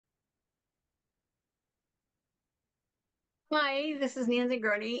Hi, this is Nancy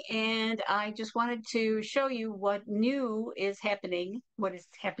Gurney, and I just wanted to show you what is happening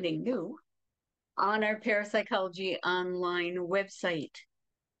new on our Parapsychology Online website.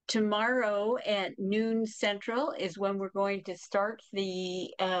 Tomorrow at noon Central is when we're going to start the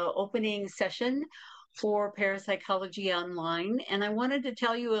opening session for Parapsychology Online. And I wanted to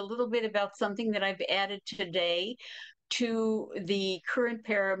tell you a little bit about something that I've added today to the current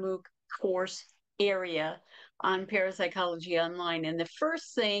ParaMOOC course area on Parapsychology Online. And the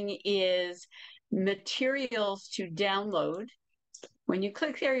first thing is materials to download. When you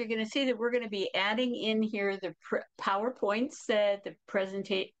click there, you're going to see that we're going to be adding in here the PowerPoints that the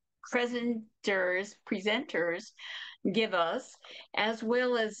presenters give us, as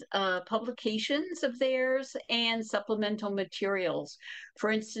well as publications of theirs and supplemental materials.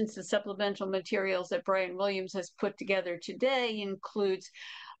 For instance, the supplemental materials that Brian Williams has put together today includes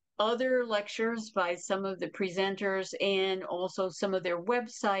other lectures by some of the presenters and also some of their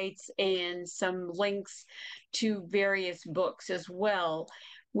websites and some links to various books as well.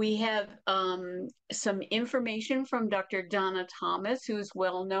 We have some information from Dr. Donna Thomas, who is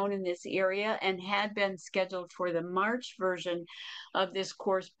well known in this area and had been scheduled for the March version of this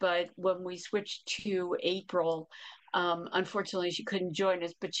course, but when we switched to April, unfortunately, she couldn't join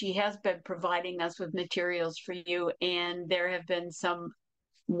us, but she has been providing us with materials for you, and there have been some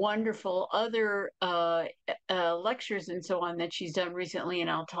wonderful other lectures and so on that she's done recently, and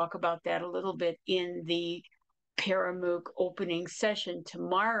I'll talk about that a little bit in the ParaMOOC opening session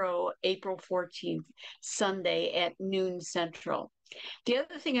tomorrow, April 14th, Sunday at noon Central. The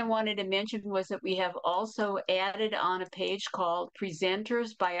other thing I wanted to mention was that we have also added on a page called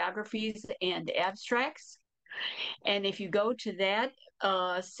Presenters, Biographies, and Abstracts. And if you go to that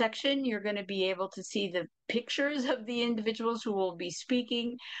section, you're going to be able to see the pictures of the individuals who will be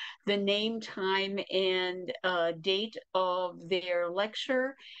speaking, the name, time, and date of their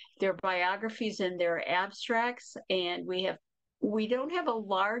lecture, their biographies, and their abstracts. And we don't have a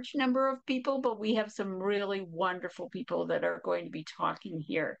large number of people, but we have some really wonderful people that are going to be talking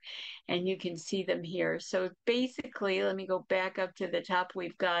here, and you can see them here. So basically, let me go back up to the top.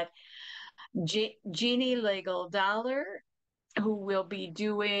 We've got Jeannie Legal Dollar, who will be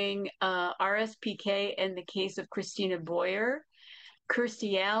doing RSPK in the case of Christina Boyer,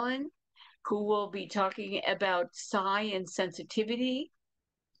 Kirstie Allen, who will be talking about psi and sensitivity,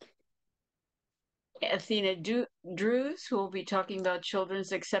 Athena Drews, who will be talking about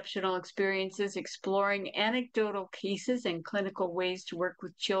children's exceptional experiences, exploring anecdotal cases and clinical ways to work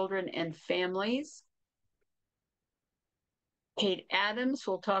with children and families. Kate Adams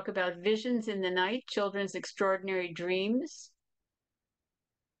will talk about Visions in the Night, Children's Extraordinary Dreams.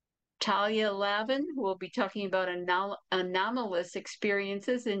 Talia Lavin, who will be talking about anomalous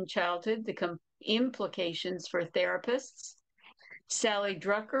experiences in childhood, the implications for therapists. Sally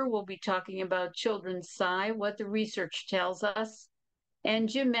Drucker will be talking about children's psi, what the research tells us. And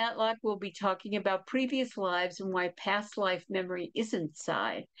Jim Matlock will be talking about previous lives and why past life memory isn't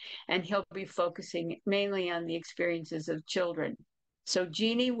psi. And he'll be focusing mainly on the experiences of children. So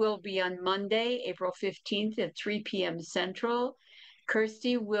Jeannie will be on Monday, April 15th at 3 p.m. Central.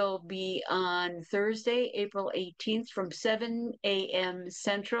 Kirstie will be on Thursday, April 18th from 7 a.m.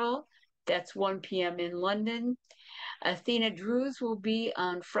 Central. That's 1 p.m. in London. Athena Drews will be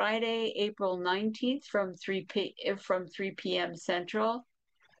on Friday, April 19th from 3 p.m. Central.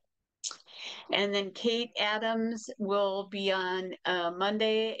 And then Kate Adams will be on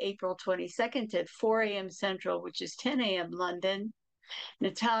Monday, April 22nd at 4 a.m. Central, which is 10 a.m. London.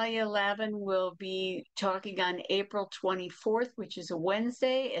 Natalia Lavin will be talking on April 24th, which is a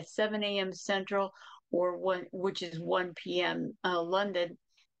Wednesday at 7 a.m. Central, which is 1 p.m. London.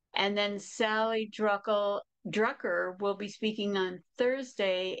 And then Sally Drucker will be speaking on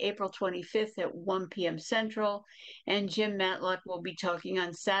Thursday, April 25th at 1 p.m. Central, and Jim Matlock will be talking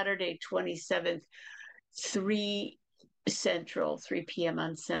on Saturday, 27th, 3 p.m.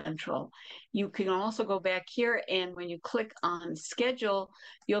 on Central. You can also go back here, and when you click on schedule,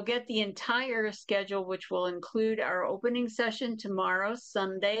 you'll get the entire schedule, which will include our opening session tomorrow,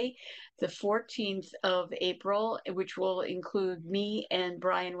 Sunday, the 14th of April, which will include me and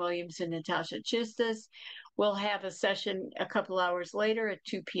Brian Williams and Natasha Chistis. We'll have a session a couple hours later at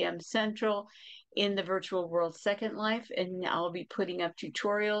 2 p.m. Central in the virtual world Second Life, and I'll be putting up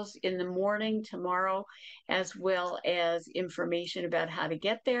tutorials in the morning tomorrow, as well as information about how to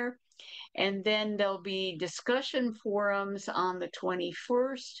get there. And then there'll be discussion forums on the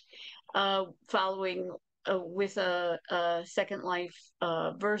 21st, following with a Second Life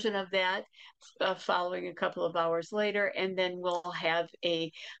version of that following a couple of hours later. And then we'll have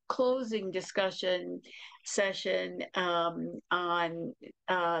a closing discussion session on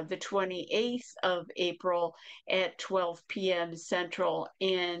the 28th of April at 12 p.m. Central.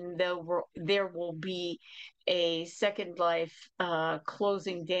 And there will be a Second Life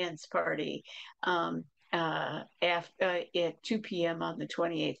closing dance party at 2 p.m. on the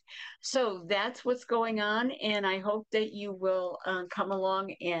 28th. So that's what's going on, and I hope that you will come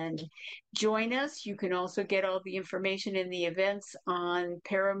along and join us. You can also get all the information in the events on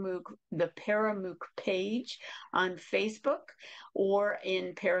ParaMOOC, the ParaMOOC page on Facebook, or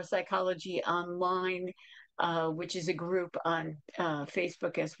in Parapsychology Online, which is a group on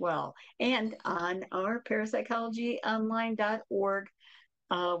Facebook as well, and on our parapsychologyonline.org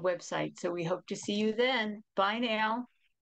website. So we hope to see you then. Bye now.